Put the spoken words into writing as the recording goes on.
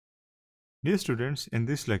Dear students, in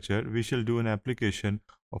this lecture, we shall do an application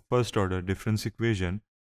of first order difference equation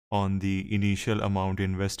on the initial amount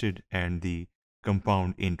invested and the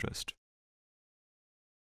compound interest.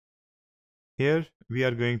 Here, we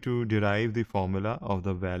are going to derive the formula of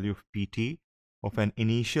the value of PT of an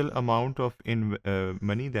initial amount of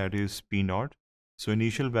money, that is P naught. So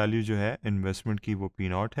initial value जो है investment की वो P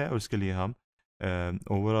naught है, और उसके लिए हम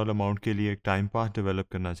overall amount के लिए एक टाइम पाथ डेवलप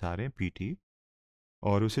करना चाह रहे हैं PT,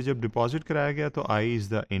 और उसे जब डिपॉजिट कराया गया तो I is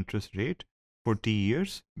the interest rate for T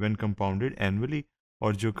years when compounded annually,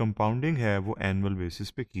 और जो कंपाउंडिंग है वो एनुअल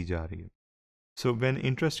बेसिस पे की जा रही है. So when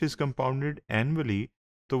interest is compounded annually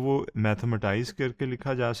तो वो मैथमेटाइज करके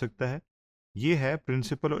लिखा जा सकता है. ये है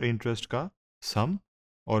प्रिंसिपल और इंटरेस्ट का सम,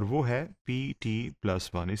 और वो है पी टी प्लस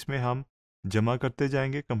वन. इसमें हम जमा करते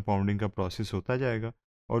जाएंगे, कंपाउंडिंग का प्रोसेस होता जाएगा,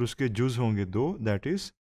 और उसके जुज होंगे दो, that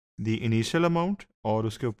is the initial amount और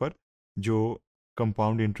उसके ऊपर जो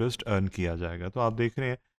कंपाउंड इंटरेस्ट अर्न किया जाएगा. तो आप देख रहे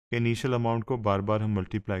हैं कि इनिशियल अमाउंट को बार बार हम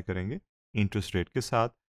मल्टीप्लाई करेंगे इंटरेस्ट रेट के साथ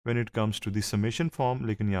when it comes to the summation form,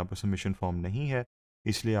 लेकिन यहाँ पर समेशन फॉर्म नहीं है,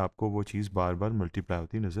 इसलिए आपको वो चीज़ बार बार मल्टीप्लाई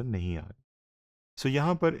होती नज़र नहीं आ रही. सो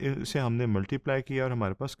यहाँ पर इसे हमने मल्टीप्लाई किया और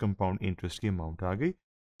हमारे पास कंपाउंड इंटरेस्ट की अमाउंट आ गई.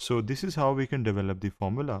 So this is how we can develop the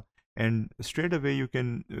formula, and straight away you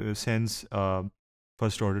can sense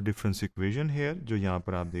first order difference equation hair, जो यहाँ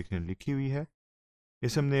पर आप देख रहे हैं लिखी हुई है.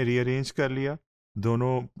 इसे हमने रीअरेंज कर लिया,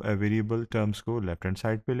 दोनों वेरिएबल टर्म्स को लेफ्ट हैंड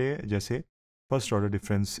साइड पे ले, जैसे फर्स्ट ऑर्डर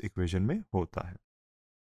डिफरेंस इक्वेशन में होता है.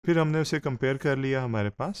 फिर हमने उसे कंपेयर कर लिया, हमारे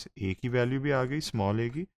पास ए की वैल्यू भी आ गई, स्मॉल ए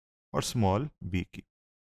की और स्मॉल बी की.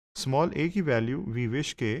 स्मॉल ए की वैल्यू वी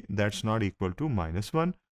विश के दैट्स नॉट इक्वल टू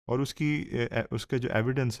 -1, और उसका जो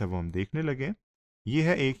एविडेंस है वो हम देखने लगे. ये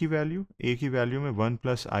है ए की वैल्यू. ए की वैल्यू में 1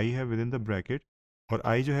 प्लस आई है विद इन द ब्रैकेट, और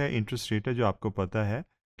आई जो है इंटरेस्ट रेट है, जो आपको पता है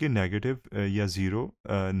कि नेगेटिव या ज़ीरो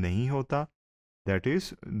नहीं होता. That is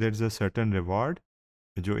there is a certain reward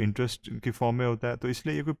जो इंटरेस्ट की फॉर्म में होता है, तो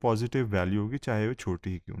इसलिए ये कोई पॉजिटिव वैल्यू होगी, चाहे वो छोटी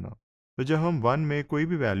ही क्यों ना हो. तो जब हम वन में कोई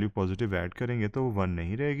भी वैल्यू पॉजिटिव ऐड करेंगे तो वो वन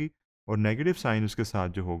नहीं रहेगी, और नेगेटिव साइन उसके साथ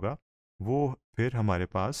जो होगा वो फिर हमारे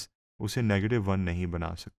पास उसे नेगेटिव वन नहीं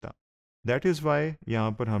बना सकता. दैट इज़ वाई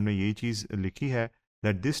यहाँ पर हमने यही चीज़ लिखी है,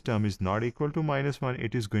 that this term is not equal to -1,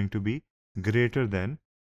 it is going to be greater than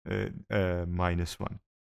 -1,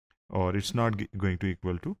 और it's not going two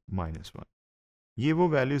equal to -1. ये वो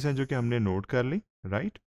वैल्यूज़ हैं जो कि हमने नोट कर ली,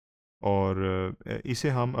 राइट. और इसे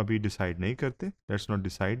हम अभी डिसाइड नहीं करते, let's not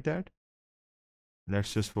decide that,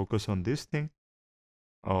 let's just focus on this thing.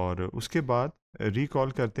 और उसके बाद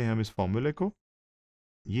रिकॉल करते हैं हम इस फॉर्मूले को.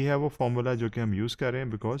 ये है वो फॉर्मूला जो कि हम यूज़ कर रहे हैं,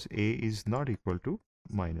 because A is not equal to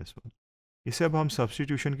 -1. इसे अब हम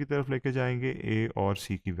सब्सटीट्यूशन की तरफ लेके जाएंगे, ए और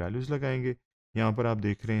सी की वैल्यूज़ लगाएंगे. यहाँ पर आप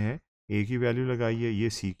देख रहे हैं ए की वैल्यू लगाइए, ये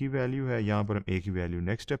सी की वैल्यू है, यहाँ पर हम ए की वैल्यू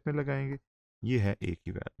नेक्स्ट स्टेप में लगाएंगे, ये है ए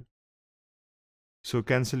की वैल्यू. सो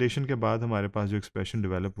कैंसिलेशन के बाद हमारे पास जो एक्सप्रेशन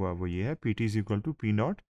डेवलप हुआ वो ये है, P T is equal to P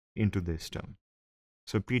not into this term.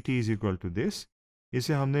 So P T is equal to this.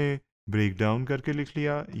 इसे हमने ब्रेक डाउन करके लिख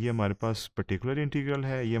लिया. ये हमारे पास पर्टिकुलर इंटीग्रल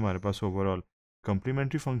है, ये हमारे पास ओवरऑल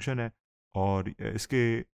कम्प्लीमेंट्री फंक्शन है, और इसके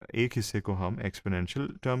एक हिस्से को हम एक्सपोनेंशियल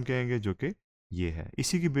टर्म कहेंगे, जो कि ये है.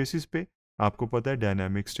 इसी की बेसिस पे आपको पता है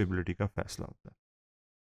डायनामिक स्टेबिलिटी का फैसला होता है.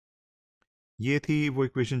 ये थी वो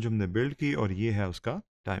इक्वेशन जो हमने बिल्ड की, और ये है उसका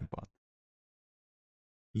टाइम पाथ.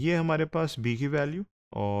 ये हमारे पास बी की वैल्यू,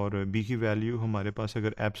 और बी की वैल्यू हमारे पास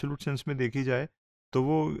अगर एब्सोल्यूट सेंस में देखी जाए तो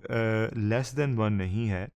वो लेस देन वन नहीं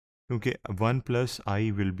है, क्योंकि one plus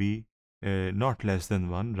I will be not less than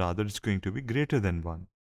one, rather it's going to be greater than one.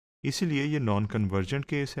 इसीलिए ये नॉन कन्वर्जेंट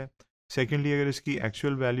केस है. सेकेंडली, अगर इसकी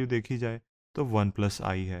एक्चुअल वैल्यू देखी जाए तो वन प्लस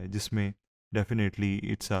आई है, जिसमें definitely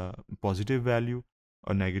it's a positive value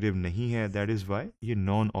और नेगेटिव नहीं है. दैट इज़ वाई ये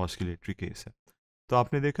नॉन ऑस्किलेटरी केस है. तो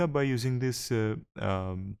आपने देखा, by using this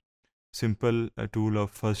simple tool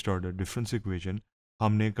of first order difference equation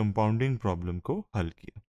हमने कंपाउंडिंग प्रॉब्लम को हल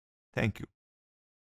किया. Thank you.